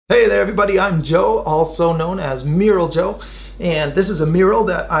Hey there everybody, I'm Joe, also known as Mural Joe, and this is a mural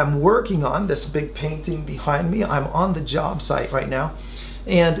that I'm working on, this big painting behind me. I'm on the job site right now,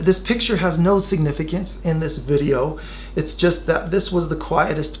 and this picture has no significance in this video. It's just that this was the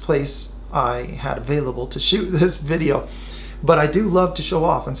quietest place I had available to shoot this video. But I do love to show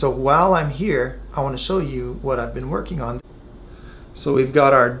off, and so while I'm here, I want to show you what I've been working on. So we've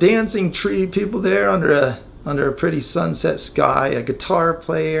got our dancing tree people there under a pretty sunset sky, a guitar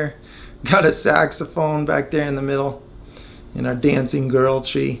player, got a saxophone back there in the middle, and our dancing girl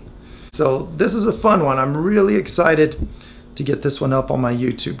tree. So this is a fun one. I'm really excited to get this one up on my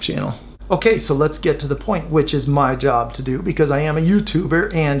YouTube channel. Okay, so let's get to the point, which is my job to do because I am a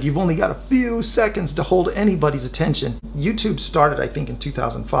YouTuber and you've only got a few seconds to hold anybody's attention. YouTube started, I think, in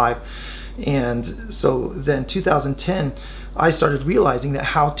 2005. And so then 2010, I started realizing that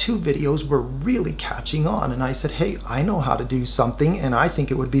how-to videos were really catching on. And I said, hey, I know how to do something and I think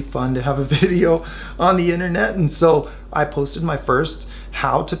it would be fun to have a video on the internet. And so I posted my first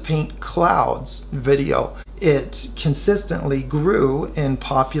how to paint clouds video. It consistently grew in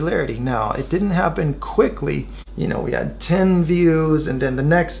popularity. Now, it didn't happen quickly. You know, we had 10 views and then the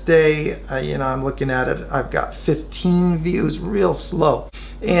next day, I'm looking at it, I've got 15 views, real slow.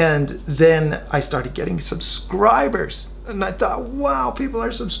 And then I started getting subscribers and I thought, wow, people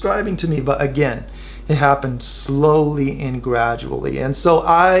are subscribing to me. But again, it happened slowly and gradually. And so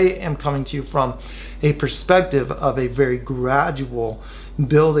I am coming to you from a perspective of a very gradual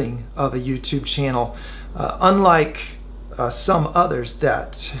building of a YouTube channel. Unlike some others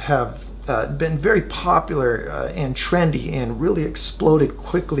that have been very popular and trendy and really exploded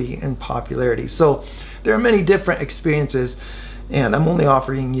quickly in popularity. So there are many different experiences, and I'm only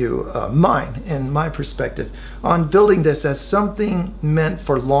offering you mine and my perspective on building this as something meant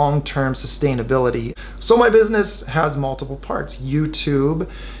for long-term sustainability. So my business has multiple parts. YouTube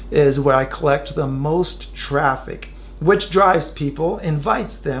is where I collect the most traffic, which drives people,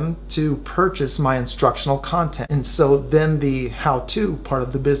 invites them to purchase my instructional content. And so then the how-to part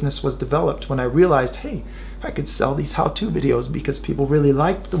of the business was developed when I realized, hey, I could sell these how-to videos because people really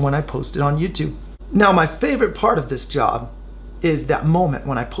liked the one I posted on YouTube. Now, my favorite part of this job is that moment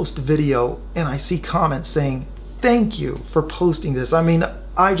when I post a video and I see comments saying, thank you for posting this. I mean,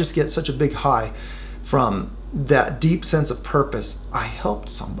 I just get such a big high from that deep sense of purpose. I helped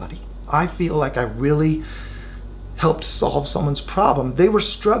somebody. I feel like I really helped solve someone's problem. They were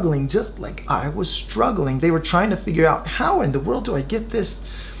struggling just like I was struggling. They were trying to figure out, how in the world do I get this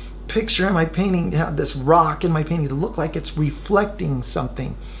picture in my painting, this rock in my painting to look like it's reflecting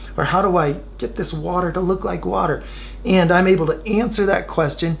something? Or how do I get this water to look like water? And I'm able to answer that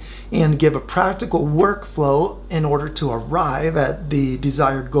question and give a practical workflow in order to arrive at the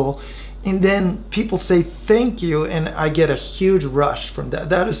desired goal. And then people say thank you, and I get a huge rush from that.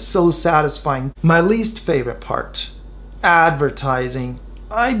 That is so satisfying. My least favorite part, advertising.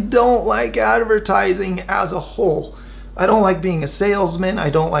 I don't like advertising as a whole. I don't like being a salesman. I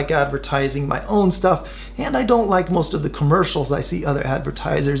don't like advertising my own stuff. And I don't like most of the commercials I see other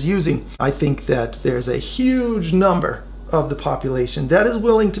advertisers using. I think that there's a huge number of the population that is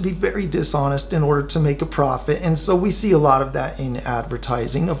willing to be very dishonest in order to make a profit. And so we see a lot of that in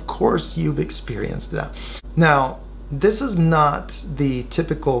advertising. Of course, you've experienced that. Now, this is not the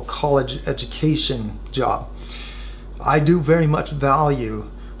typical college education job. I do very much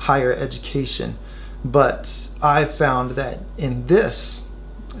value higher education, but I've found that in this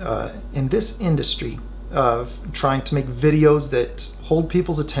industry of trying to make videos that hold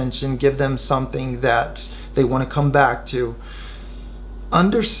people's attention, give them something that they want to come back to,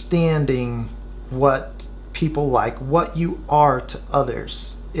 understanding what people like, what you are to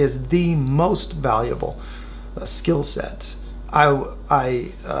others, is the most valuable skill set.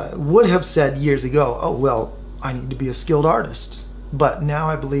 I would have said years ago, oh, well, I need to be a skilled artist. But now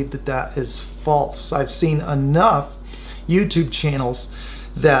I believe that that is false. I've seen enough YouTube channels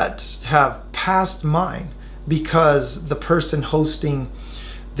that have passed mine because the person hosting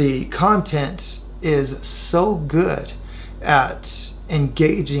the content is so good at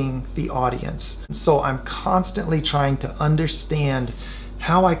engaging the audience. So I'm constantly trying to understand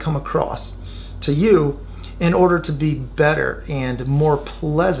how I come across to you in order to be better and more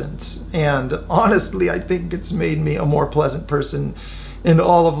pleasant. And honestly, I think it's made me a more pleasant person in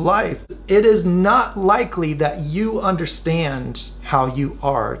all of life. It is not likely that you understand how you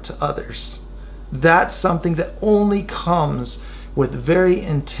are to others. That's something that only comes with very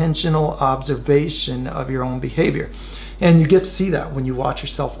intentional observation of your own behavior. And you get to see that when you watch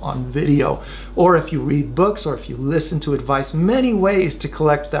yourself on video, or if you read books, or if you listen to advice. Many ways to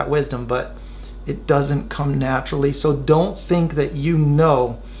collect that wisdom, but it doesn't come naturally. So don't think that you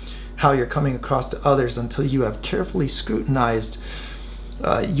know how you're coming across to others until you have carefully scrutinized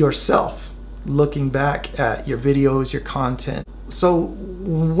yourself, looking back at your videos, your content. So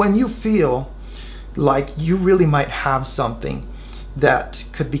when you feel like you really might have something that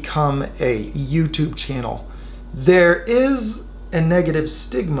could become a YouTube channel, there is a negative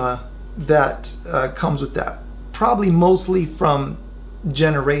stigma that comes with that, probably mostly from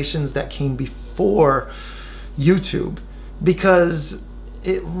generations that came before YouTube, because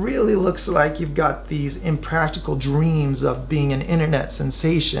it really looks like you've got these impractical dreams of being an internet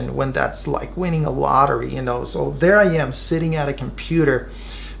sensation when that's like winning a lottery, you know. So there I am sitting at a computer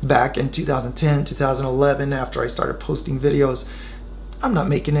back in 2010, 2011, after I started posting videos. I'm not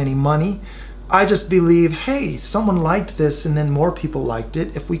making any money. I just believe, hey, someone liked this and then more people liked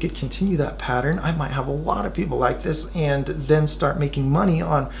it. If we could continue that pattern, I might have a lot of people like this and then start making money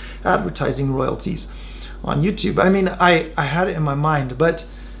on advertising royalties on YouTube. I mean, I had it in my mind, but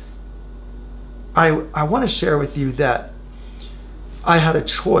I want to share with you that I had a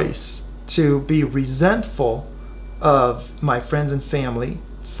choice to be resentful of my friends and family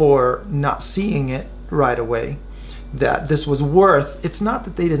for not seeing it right away, that this was worth. It's not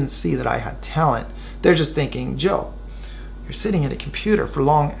that they didn't see that I had talent. They're just thinking, Joe, you're sitting at a computer for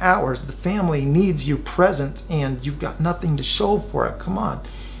long hours. The family needs you present and you've got nothing to show for it. Come on.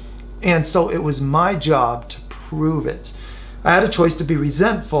 And so it was my job to prove it. I had a choice to be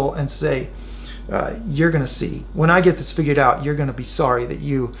resentful and say, you're going to see. When I get this figured out, you're going to be sorry that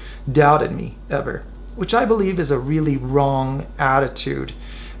you doubted me ever. Which I believe is a really wrong attitude,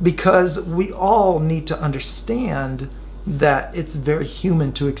 because we all need to understand that it's very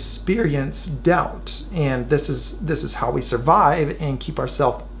human to experience doubt, and this is how we survive and keep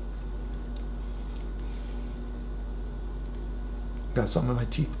ourselves. Got something in my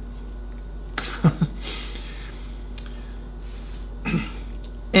teeth.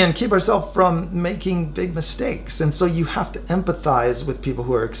 And keep ourselves from making big mistakes. And so you have to empathize with people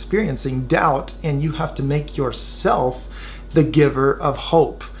who are experiencing doubt, and you have to make yourself the giver of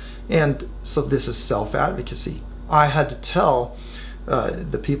hope. And so this is self-advocacy. I had to tell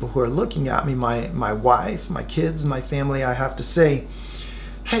the people who are looking at me, my wife, my kids, my family, I have to say,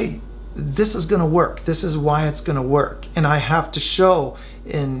 hey, this is going to work. This is why it's going to work. And I have to show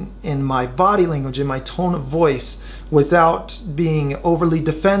in my body language, in my tone of voice, without being overly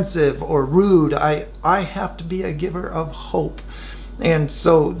defensive or rude, I have to be a giver of hope. And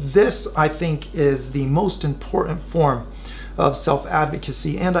so this, I think, is the most important form of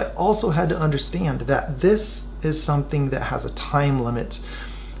self-advocacy. And I also had to understand that this is something that has a time limit.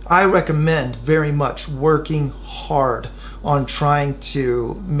 I recommend very much working hard on trying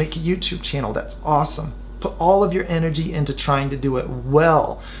to make a YouTube channel that's awesome. Put all of your energy into trying to do it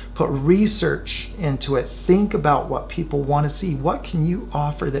well. Put research into it. Think about what people want to see. What can you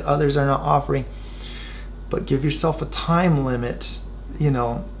offer that others are not offering? But give yourself a time limit, you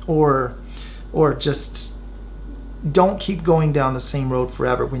know, or just don't keep going down the same road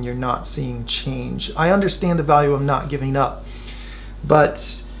forever when you're not seeing change. I understand the value of not giving up,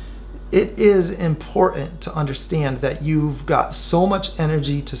 but it is important to understand that you've got so much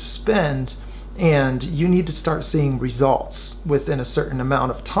energy to spend, and you need to start seeing results within a certain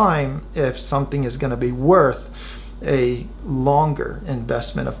amount of time if something is going to be worth a longer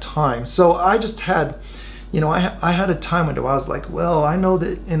investment of time. So I just had, you know, I had a time window. I was like, well, I know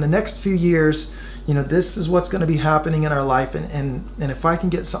that in the next few years, you know, this is what's going to be happening in our life, and if I can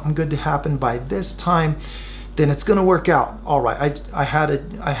get something good to happen by this time, then it's going to work out. All right, I had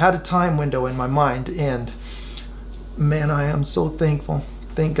a time window in my mind, and man, I am so thankful.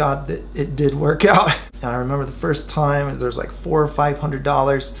 Thank God that it did work out. And I remember the first time there's like $400 or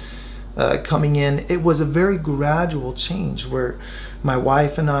 $500 coming in. It was a very gradual change where my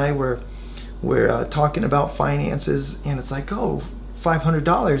wife and I were talking about finances, and it's like, oh,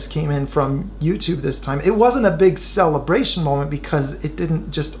 $500 came in from YouTube this time. It wasn't a big celebration moment because it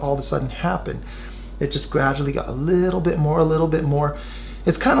didn't just all of a sudden happen. It just gradually got a little bit more, a little bit more.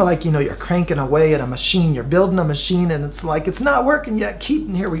 It's kind of like, you know, you're cranking away at a machine. You're building a machine, and it's like, it's not working yet.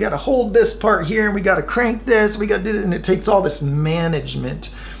 Keep here. We got to hold this part here, and we got to crank this. We got to do this. And it takes all this management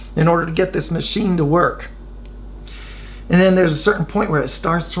in order to get this machine to work. And then there's a certain point where it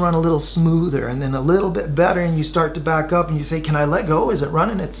starts to run a little smoother and then a little bit better, and you start to back up and you say, can I let go? Is it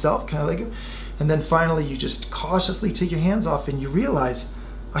running itself? Can I let go? And then finally you just cautiously take your hands off and you realize,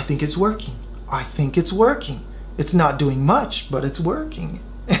 I think it's working. I think it's working. It's not doing much, but it's working.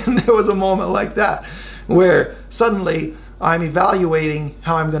 And there was a moment like that where suddenly I'm evaluating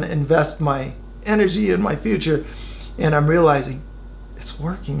how I'm going to invest my energy in my future, and I'm realizing it's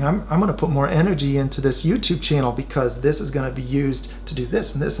working. I'm going to put more energy into this YouTube channel because this is going to be used to do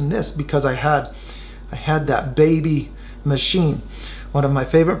this and this and this, because I had that baby machine. One of my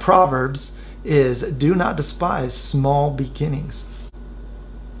favorite proverbs is, do not despise small beginnings.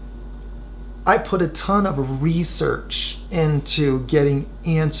 I put a ton of research into getting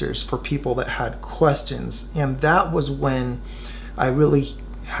answers for people that had questions, and that was when I really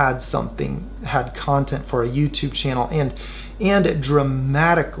had content for a YouTube channel, and it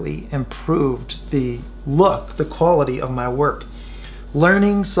dramatically improved the quality of my work.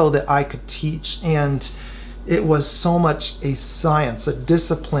 Learning so that I could teach, and it was so much a science, a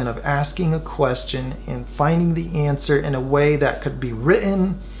discipline of asking a question and finding the answer in a way that could be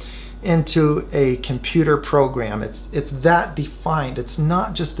written into a computer program. It's that defined. It's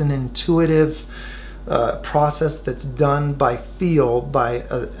not just an intuitive process that's done by feel by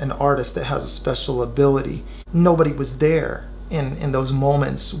an artist that has a special ability. Nobody was there in those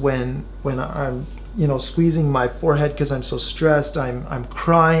moments when I'm squeezing my forehead because I'm so stressed. I'm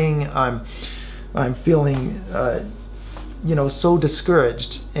crying. I'm feeling so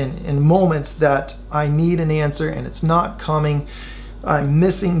discouraged in moments that I need an answer and it's not coming. I'm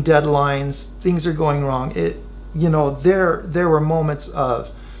missing deadlines. Things are going wrong. There were moments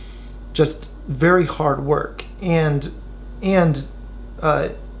of just very hard work, and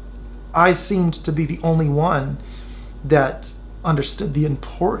I seemed to be the only one that understood the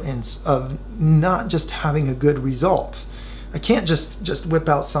importance of not just having a good result. I can't just whip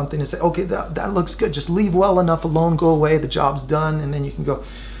out something and say, okay, that looks good, just leave well enough alone, go away, the job's done, and then you can go.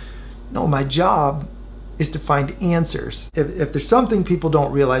 No, my job is to find answers. If there's something people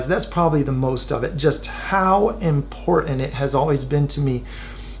don't realize, that's probably the most of it, just how important it has always been to me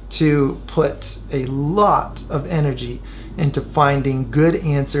to put a lot of energy into finding good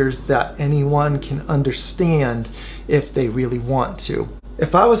answers that anyone can understand if they really want to.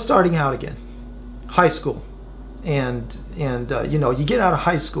 If I was starting out again, high school, and you get out of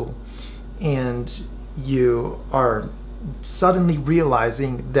high school and you are suddenly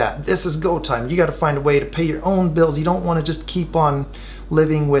realizing that this is go time. You got to find a way to pay your own bills. You don't want to just keep on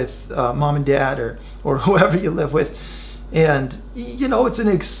living with mom and dad or whoever you live with. And it's an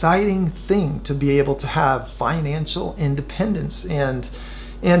exciting thing to be able to have financial independence. And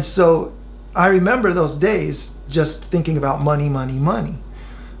so I remember those days just thinking about money, money, money.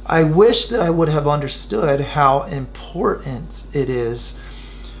 I wish that I would have understood how important it is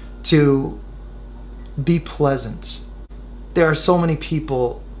to be pleasant. There are so many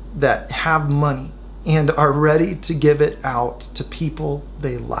people that have money and are ready to give it out to people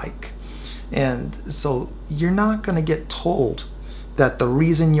they like. And so you're not going to get told that the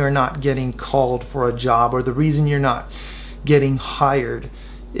reason you're not getting called for a job or the reason you're not getting hired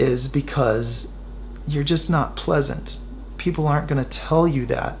is because you're just not pleasant. People aren't going to tell you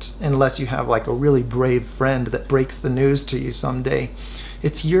that unless you have like a really brave friend that breaks the news to you someday.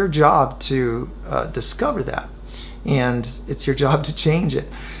 It's your job to discover that, and it's your job to change it.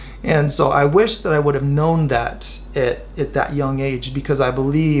 And so I wish that I would have known that at that young age, because I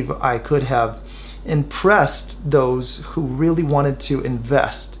believe I could have impressed those who really wanted to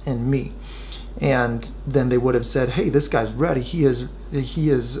invest in me. And then they would have said, hey, this guy's ready. He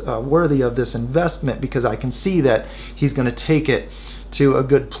is worthy of this investment because I can see that he's going to take it to a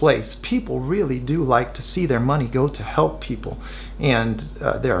good place. People really do like to see their money go to help people. And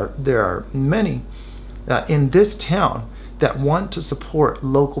there are many in this town that want to support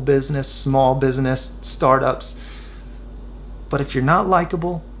local business, small business, startups. But if you're not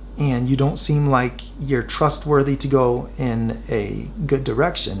likable and you don't seem like you're trustworthy to go in a good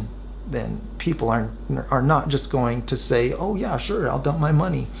direction, then people are not just going to say, oh yeah, sure, I'll dump my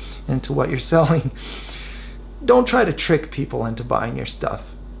money into what you're selling. Don't try to trick people into buying your stuff.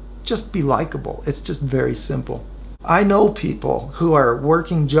 Just be likable. It's just very simple. I know people who are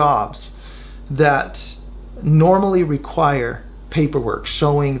working jobs that normally require paperwork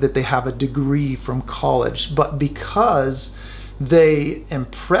showing that they have a degree from college, but because they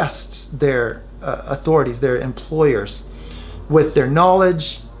impressed their authorities, their employers, with their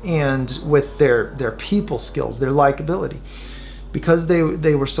knowledge and with their people skills, their likability, because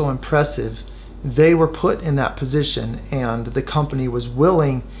they were so impressive, they were put in that position, and the company was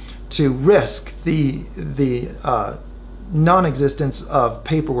willing to risk the non-existence of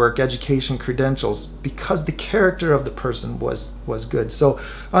paperwork, education, credentials, because the character of the person was good. So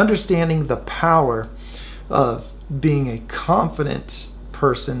understanding the power of being a confident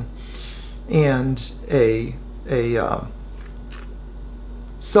person and a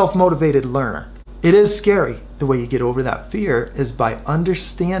self-motivated learner. It is scary. The way you get over that fear is by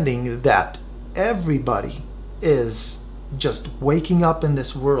understanding that everybody is just waking up in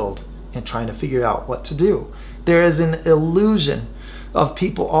this world and trying to figure out what to do. There is an illusion of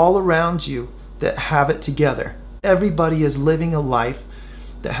people all around you that have it together. Everybody is living a life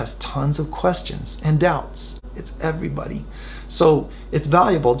that has tons of questions and doubts. It's everybody. So it's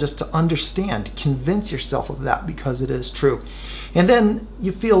valuable just to understand, convince yourself of that because it is true. And then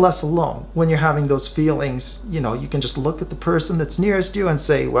you feel less alone when you're having those feelings. You know, you can just look at the person that's nearest you and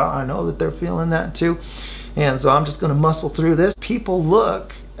say, well, I know that they're feeling that too. And so I'm just going to muscle through this. People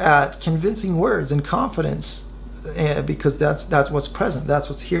look at convincing words and confidence because that's what's present. That's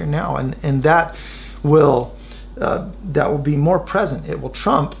what's here now. And that will be more present. It will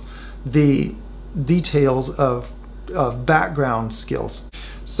trump the details of background skills.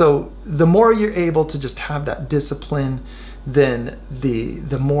 So the more you're able to just have that discipline, then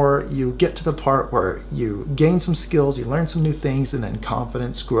the more you get to the part where you gain some skills, you learn some new things, and then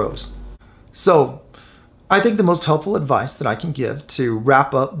confidence grows. So I think the most helpful advice that I can give to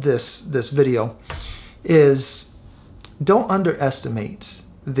wrap up this video is don't underestimate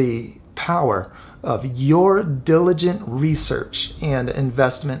the power of your diligent research and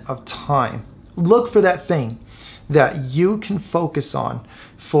investment of time. Look for that thing that you can focus on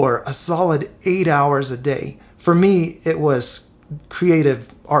for a solid 8 hours a day. For me, it was creative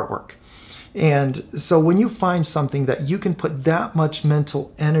artwork. And so when you find something that you can put that much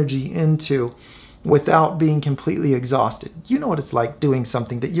mental energy into without being completely exhausted, you know what it's like doing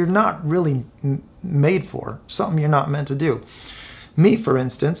something that you're not really made for, something you're not meant to do. Me, for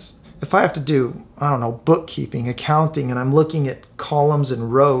instance, if I have to do, I don't know, bookkeeping, accounting, and I'm looking at columns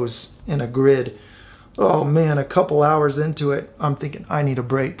and rows in a grid, oh man, a couple hours into it, I'm thinking, I need a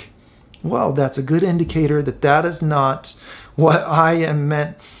break. Well, that's a good indicator that that is not what I am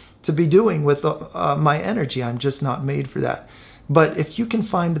meant to be doing with my energy. I'm just not made for that. But if you can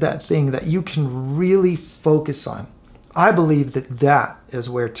find that thing that you can really focus on, I believe that that is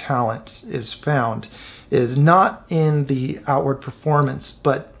where talent is found, is not in the outward performance,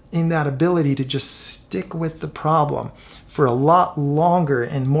 but in that ability to just stick with the problem for a lot longer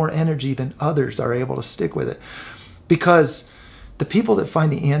and more energy than others are able to stick with it. Because the people that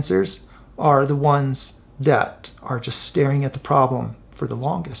find the answers are the ones that are just staring at the problem for the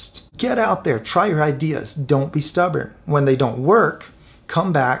longest. Get out there, try your ideas, don't be stubborn. When they don't work,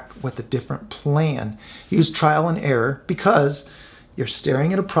 come back with a different plan. Use trial and error because you're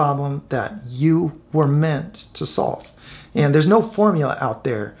staring at a problem that you were meant to solve. And there's no formula out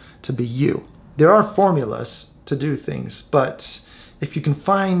there to be you. There are formulas to do things, but if you can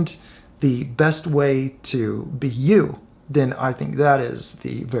find the best way to be you, then I think that is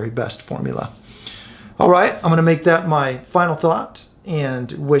the very best formula. All right, I'm gonna make that my final thought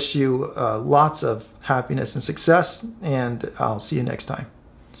and wish you lots of happiness and success, and I'll see you next time.